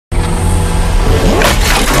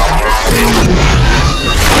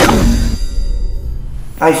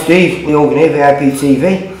Hi Steve, Lee Hogan here,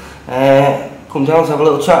 VIPtv. Come down to have a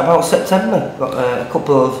little chat about September. Got a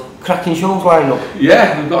couple of cracking shows lined up.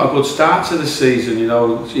 Yeah, we've got a good start to the season, you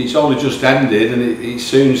know. It's only just ended and it's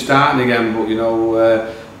soon starting again, but you know,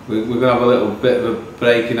 we're going to have a little bit of a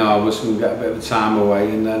break in August and get a bit of time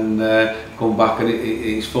away and then come back and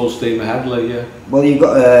it's full steam ahead, Lee, yeah. Well, you've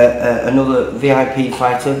got another VIP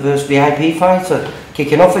fighter versus VIP fighter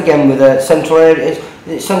kicking off again with a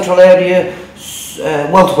Central Area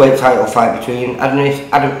welterweight title fight between Adam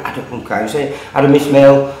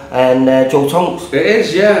Ismail and Joe Tonks. It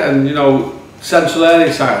is, yeah, and you know, Central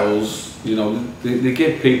Area titles, you know, they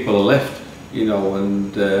give people a lift, you know,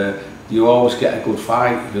 and you always get a good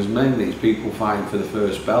fight because mainly it's people fighting for the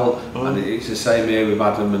first belt, and it's the same here with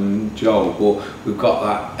Adam and Joe, but we've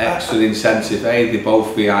got that extra incentive. A, they're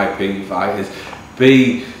both VIP fighters.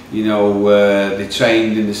 B, you know, they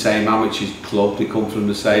trained in the same amateur club, they come from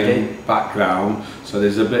the same background, so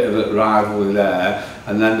there's a bit of a rivalry there.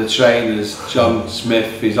 And then the trainers, John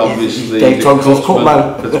Smith is obviously Dave Tonks's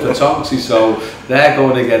cutman for Tonksy, so they're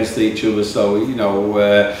going against each other, so you know,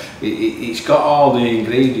 it's got all the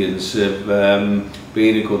ingredients of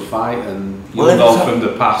being a good fight, and you'll know from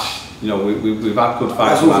the past, you know, we've had good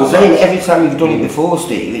fights. As I was saying, every time you've done it before,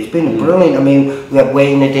 Steve, it's been brilliant. I mean, we had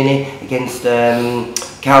Wayne in it against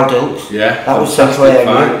Carl Dilks. Yeah, that was Central Area.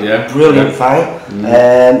 Fight, yeah. Brilliant fight.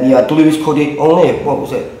 You had Lewis Cuddy only, what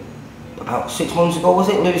was it, about 6 months ago, was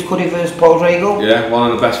it? Lewis Cuddy versus Paul Drago? Yeah,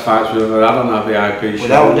 one of the best fights we've ever had on our VIP show.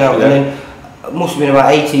 Without a doubt. Yeah. And then, it must have been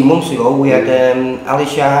about 18 months ago, we had Ali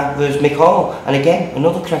Shah versus Mick Hall, and again,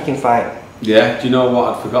 another cracking fight. Yeah, do you know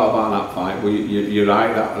what? I forgot about that fight. Well, you're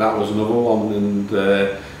right, that was another one, and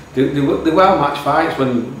they were well-matched fights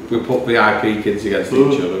when we put VIP kids against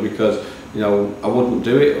each other, because, you know, I wouldn't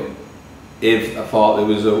do it if I thought there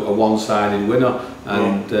was a one-sided winner,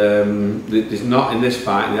 and there's not in this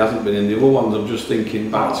fight, and there hasn't been in the other ones. I'm just thinking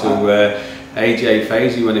back to AJ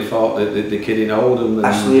Fazy when he fought the kid in Oldham. And,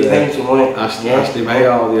 Ashley Painter won it. Ashley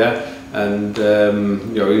Mayall, yeah. And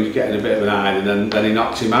you know, he was getting a bit of an hide, and then he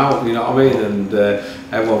knocked him out, you know what I mean? And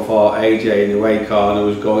everyone thought AJ in the away corner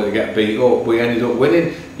was going to get beat up. We ended up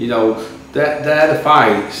winning. You know, they're the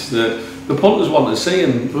fights that the punters want to see,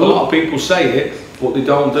 and a lot of people say it, but they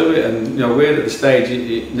don't do it. And you know, we're at the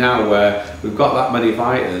stage now where we've got that many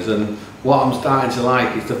fighters, and what I'm starting to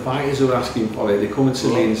like is the fighters who are asking for it. They're coming to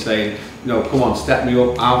me and saying, you know, come on, step me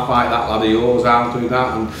up, I'll fight that lad of yours, I'll do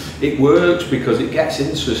that. And it works because it gets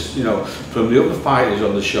interest, you know, from the other fighters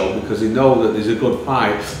on the show, because they know that there's a good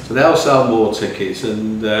fight, so they'll sell more tickets.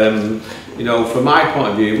 And you know, from my point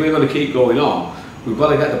of view, if we're going to keep going on, we've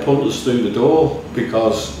got to get the punters through the door,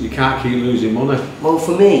 because you can't keep losing money. Well,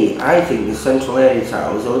 for me, I think the Central Area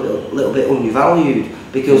title is a little bit undervalued,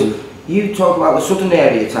 because you talk about the Southern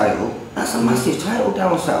Area title, that's a massive title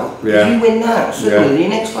down south. Yeah. If you win that, suddenly your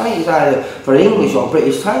next fight is either for English or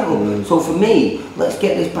British title. So for me, let's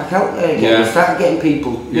get this back out there again and start getting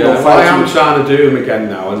people, you know, fighting. I am trying to do them again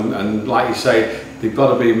now, and like you say, they've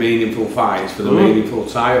got to be meaningful fights for the meaningful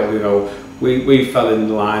title. You know, we fell in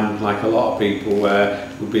line like a lot of people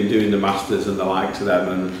where we've been doing the Masters and the likes of them,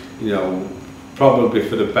 and you know, probably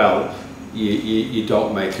for the belt, you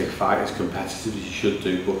don't make a fight as competitive as you should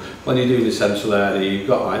do, but when you're doing the Central Area, you've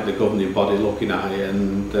got like the governing body looking at it,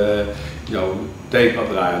 and you know, they've got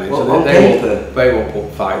their eye on it, well, so they won't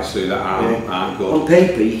put fights through that aren't good. On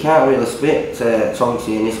paper, you can't really split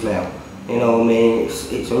Tonksy and Ismail. You know, I mean,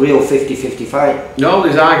 it's a real 50-50 fight. No,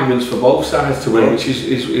 there's arguments for both sides to win, which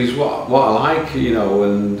is what I like, you know,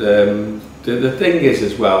 and the thing is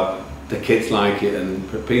as well, the kids like it,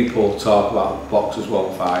 and people talk about boxers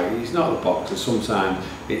won't fight. It's not the boxers. Sometimes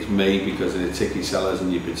it's me because of the ticket sellers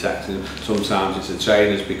and you're protecting them. Sometimes it's the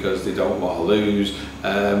trainers because they don't want to lose.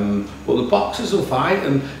 But the boxers will fight,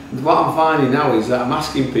 and what I'm finding now is that I'm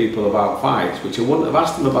asking people about fights, which I wouldn't have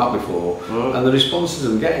asked them about before, and the responses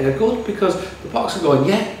I'm getting are good, because the boxers are going,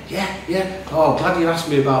 yeah, oh, glad you asked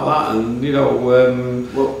me about that, and you know,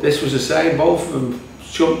 well, this was the same, both of them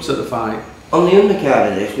jumped at the fight. On the undercard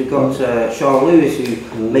of this, we've got Sean Lewis,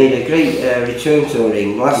 who made a great return to the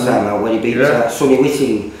ring last time out when he beat Sonny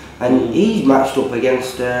Whiting, and he's matched up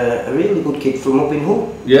against a really good kid from up in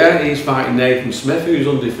Hull. Yeah, he's fighting Nathan Smith, who's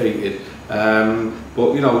undefeated.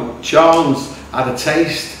 But you know, Sean's had a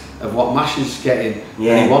taste of what Masher's getting,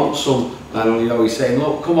 and he wants some. And you know, he's saying,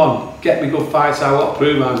 look, come on, get me good fights. I want to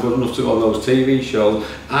prove I'm good enough to go on those TV shows.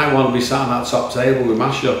 I want to be sat on that top table with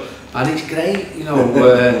Masher. And it's great, you know,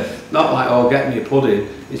 not like, oh, get me a pudding.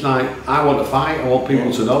 It's like, I want to fight, I want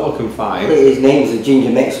people to know I can fight. Well, his name's a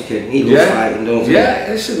Ginger Mexican, he does fighting, doesn't he? Yeah,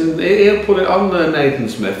 listen, he'll put it on Nathan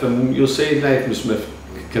Smith, and you'll see Nathan Smith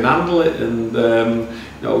can handle it, and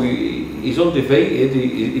you know, he's undefeated.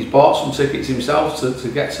 He's bought some tickets himself to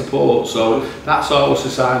get support, so that's always a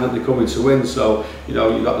sign that they're coming to win. So you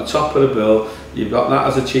know, you've got the top of the bill, you've got that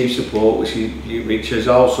as a chief support, which is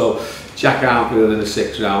also Jack Armfield in the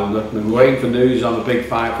 6th rounder. I mean, we're waiting for news on a big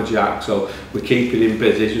fight for Jack, so we're keeping him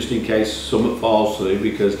busy just in case something falls through,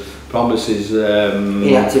 because promises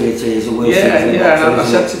inactivity is a worst thing. Yeah, and I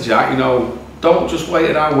said to Jack, you know, don't just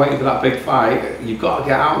wait around waiting for that big fight. You've got to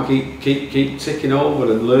get out and keep ticking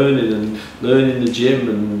over and learning the gym,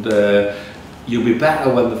 and you'll be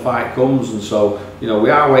better when the fight comes. And so, you know,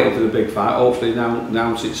 we are waiting for the big fight. Hopefully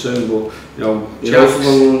announce it soon. But you know,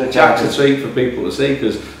 Jack's a treat for people to see,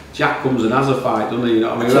 because Jack comes and has a fight, doesn't he? You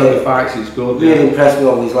know what I mean? When the fights, he's good. Really impressed me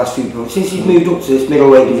over his last few points. Since he's moved up to this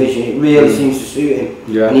middleweight division, it really seems to suit him.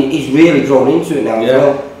 Yeah. And he's really grown into it now as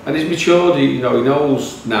well. And he's matured. You know, he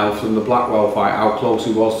knows now from the Blackwell fight how close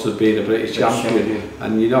he was to being a British champion.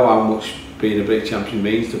 And you know how much being a British champion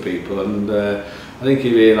means to people. And I think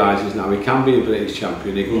he realises now he can be a British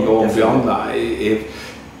champion. He can go on beyond that if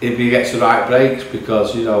he gets the right breaks,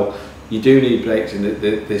 because you know, you do need breaks in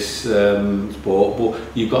this sport, but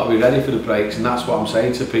you've got to be ready for the breaks, and that's what I'm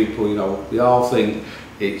saying to people. You know, they all think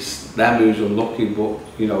it's them who's unlucky, but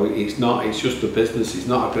you know, it's not. It's just a business. It's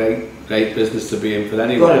not a great business to be in for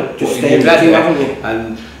anyone. Just stay ready,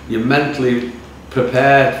 and you're mentally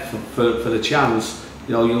prepared for the chance.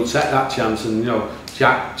 You know, you'll take that chance, and you know,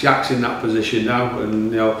 Jack's in that position now,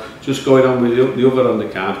 and you know, just going on with the other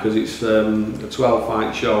undercard, because it's a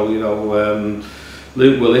 12-fight show. You know.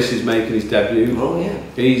 Luke Willis is making his debut. Oh yeah.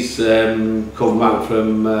 He's come back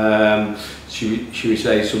from, should we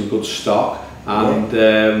say, some good stock, and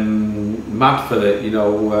mad for it, you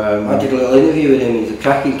know. I did a little interview with him. He's a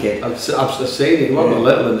cracking kid. I've seen it. It wasn't a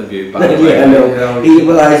little interview, by the way. Yeah, I know. You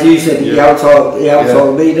know, as you said, he out-talked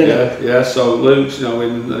me, didn't he? Yeah. So Luke's, you know,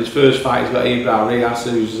 in his first fight, he's got Ibra Rias,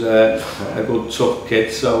 who's a good tough kid.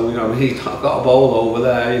 So you know, he's not got a ball over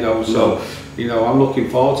there, you know. So. You know, I'm looking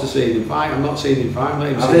forward to seeing him fight. I'm not seeing him fight,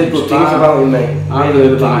 mate. I've heard good things about him, mate. I've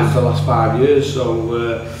heard about him for the last 5 years. So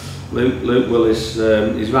Luke Willis,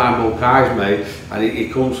 he's Ryan Mulcahy's mate, and he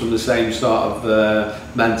comes from the same sort of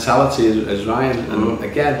mentality as Ryan. And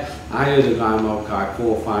again, I heard of Ryan Mulcahy 4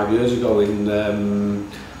 or 5 years ago in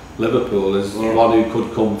Liverpool as one who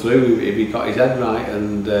could come through if he got his head right,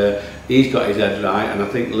 and he's got his head right, and I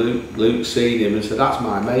think Luke's seen him and said, that's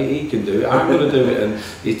my mate, he can do it, I'm going to do it, and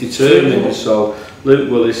he's determined. So Luke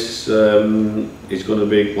Willis is going to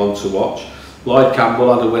be one to watch. Lloyd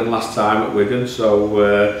Campbell had a win last time at Wigan, so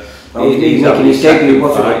he's having his second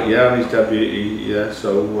fight, his debut,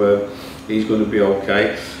 so he's going to be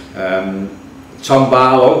okay. Tom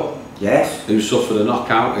Barlow, yes, who suffered a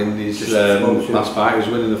knockout in his last fight, he was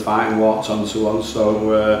winning the fight and walked onto one,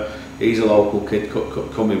 so he's a local kid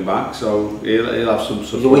coming back, so he'll have some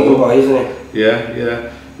support. He's a Wigan boy, isn't he? Yeah.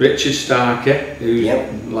 Richard Starkey, who's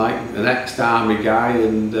like an ex-army guy,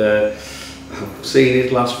 and I've seen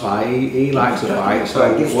his last fight. He likes to fight,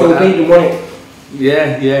 so he's still beating, wasn't it?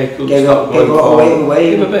 Yeah, he couldn't stop going forward.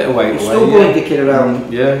 Give a bit of weight away. He's still going to dick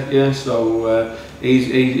around. Yeah. So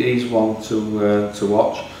he's one to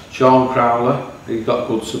watch. Sean Crowler, he's got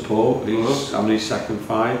good support. He's having his second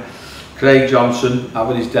fight. Craig Johnson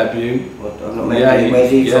having his debut.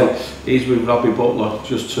 He's with Robbie Butler,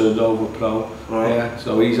 just turned over pro. Right. Yeah,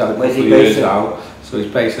 so he's had a couple of years out. So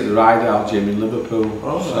he's based at the Rideout gym in Liverpool.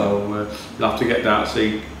 So you'll have to get down to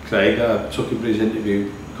see Craig. I took him for his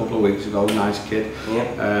interview a couple of weeks ago. Nice kid.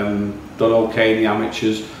 Done okay in the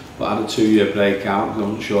amateurs, but had a 2-year break out. I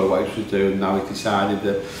wasn't sure what he was doing. Now he's decided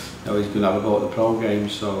that he's going to have a go at the pro game.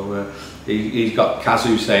 So he's got Kaz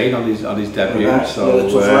Hussein on his debut. Kaz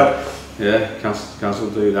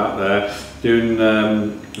will do that there. Doing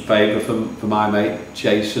a favour for my mate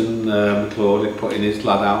Jason McClurdy, putting his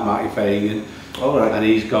lad out, Matty Fagan. And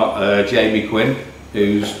he's got Jamie Quinn,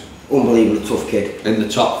 who's unbelievably tough kid. In the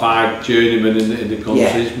top 5 journeymen in the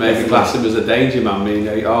countries, maybe class him as a danger man. I mean,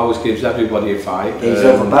 he always gives everybody a fight. He's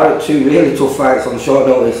over Barrett, 2 really tough fights on short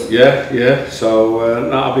notice. Yeah. So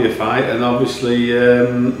that'll be a fight, and obviously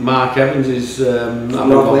Mark Evans is having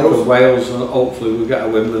a Wales, and hopefully we'll get a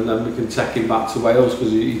win, and then we can take him back to Wales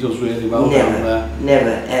because he does really well down there.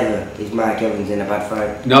 Never ever is Mark Evans in a bad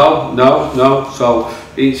fight. No. So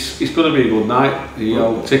it's going to be a good night. You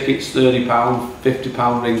know, tickets £30,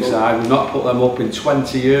 £50 ringside. We've not put them up in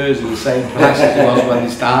 20 years in the same price as it was when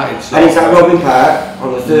they started. So. And it's at Robin Park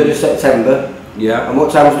on the 3rd of September. Yeah. And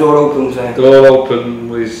what time's door open? Door open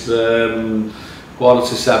was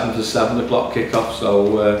 6:45 for 7 o'clock kick-off.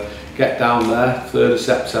 So get down there, 3rd of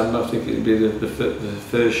September. I think it'll be the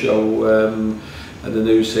first show of the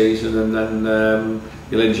new season, and then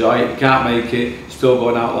you'll enjoy it. If you can't make it, still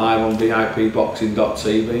going out live on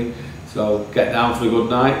VIPboxing.tv. So get down for a good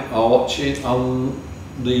night or watch it on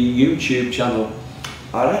the YouTube channel.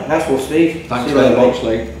 Alright, nice one, Steve. Thanks very much,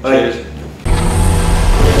 Lee. Cheers.